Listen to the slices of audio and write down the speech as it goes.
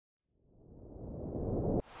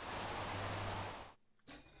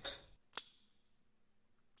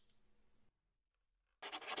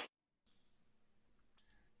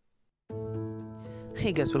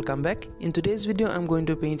Hey guys, welcome back. In today's video I'm going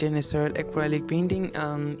to paint an SRL acrylic painting.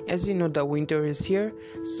 As you know, the winter is here,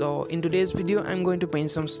 so in today's video I'm going to paint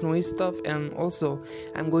some snowy stuff, and also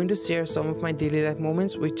I'm going to share some of my daily life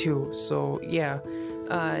moments with you. So yeah,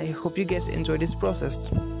 I hope you guys enjoy this process.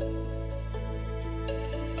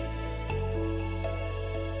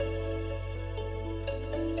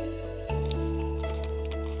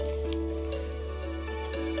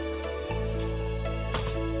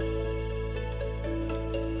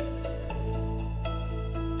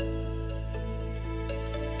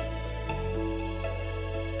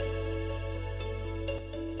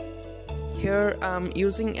 Here I'm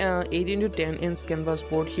using a 8x10" canvas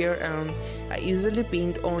board here, and I usually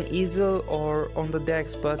paint on easel or on the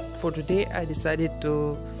decks, but for today I decided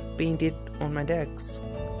to paint it on my decks.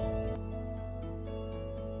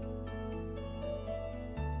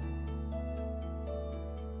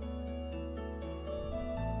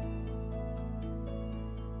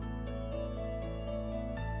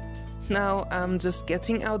 Now I'm just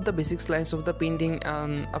sketching out the basic lines of the painting,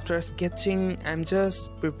 and after sketching I'm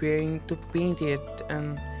just preparing to paint it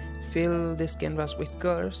and fill this canvas with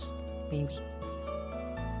colors. Maybe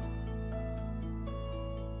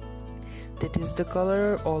that is the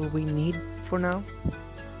color all we need for now.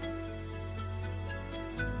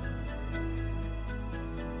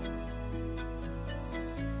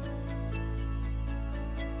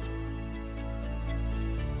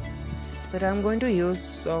 But I'm going to use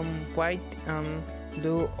some white and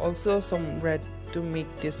blue, also some red to make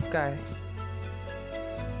this sky.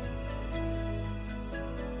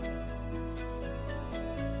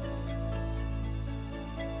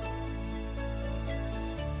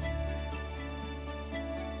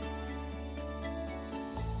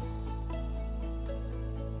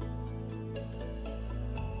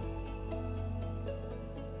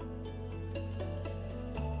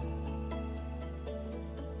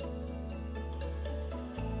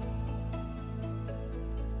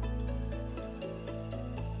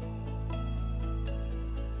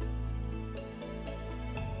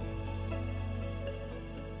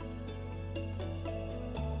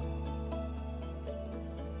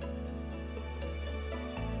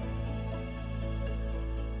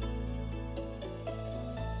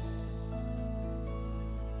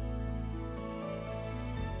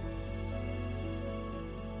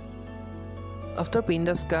 After painting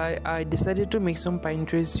the sky, I decided to make some pine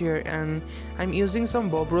trees here, and I'm using some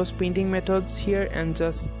Bob Ross painting methods here and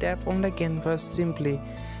just tap on the canvas simply.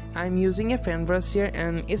 I'm using a fan brush here,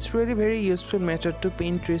 and it's really very useful method to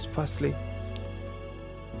paint trees fastly.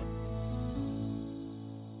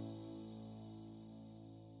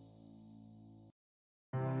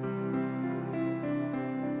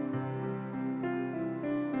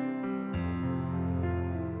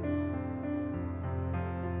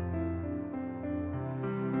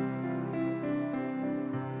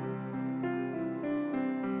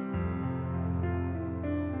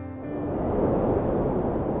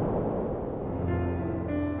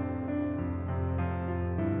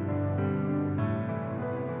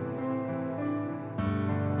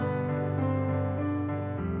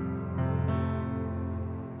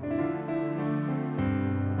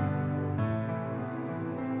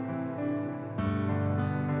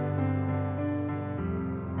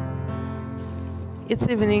 It's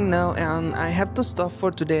evening now and I have to stop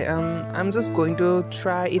for today, and I'm just going to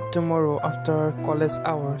try it tomorrow after college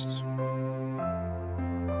hours.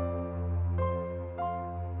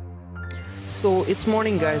 So it's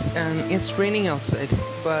morning guys, and it's raining outside,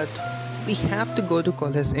 but we have to go to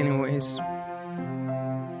college anyways.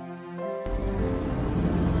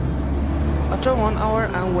 After 1 hour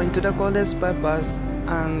I went to the college by bus,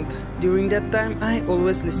 and during that time I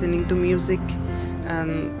always listening to music,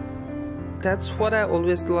 and that's what I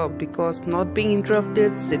always love, because not being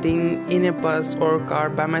interrupted, sitting in a bus or car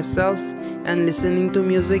by myself and listening to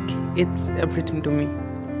music, it's everything to me.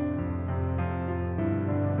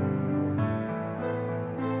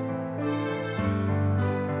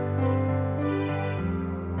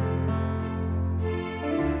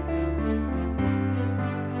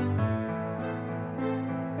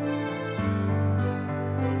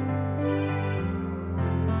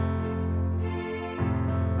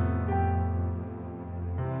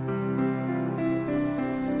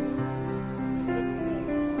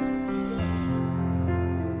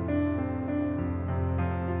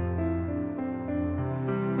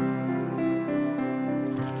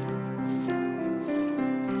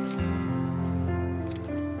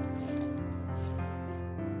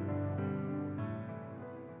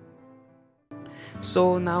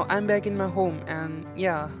 So now I'm back in my home, and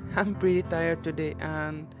yeah, I'm pretty tired today,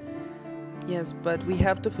 and Yes, but we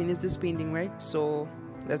have to finish this painting, right? So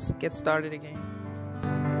let's get started again.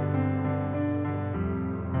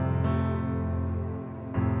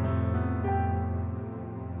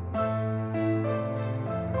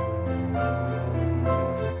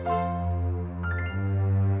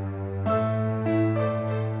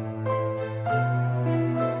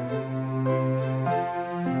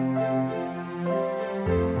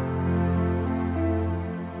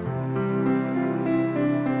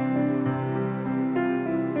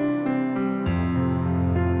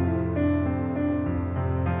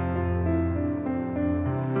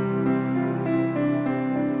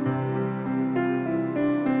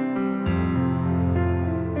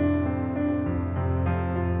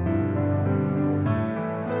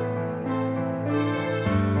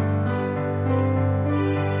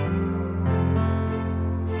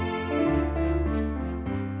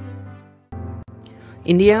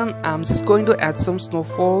 In the end, I'm just going to add some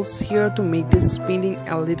snowfalls here to make this painting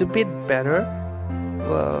a little bit better.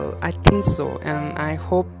 Well, I think so, and I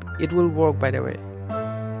hope it will work, by the way.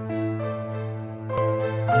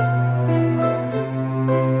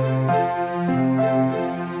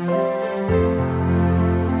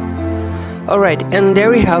 Alright, and there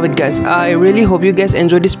we have it, guys. I really hope you guys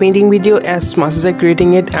enjoyed this painting video as much as I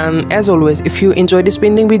creating it, and as always, if you enjoyed this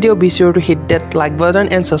painting video, be sure to hit that like button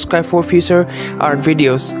and subscribe for future art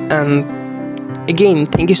videos. And again,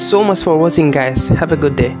 thank you so much for watching, guys. Have a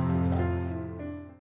good day.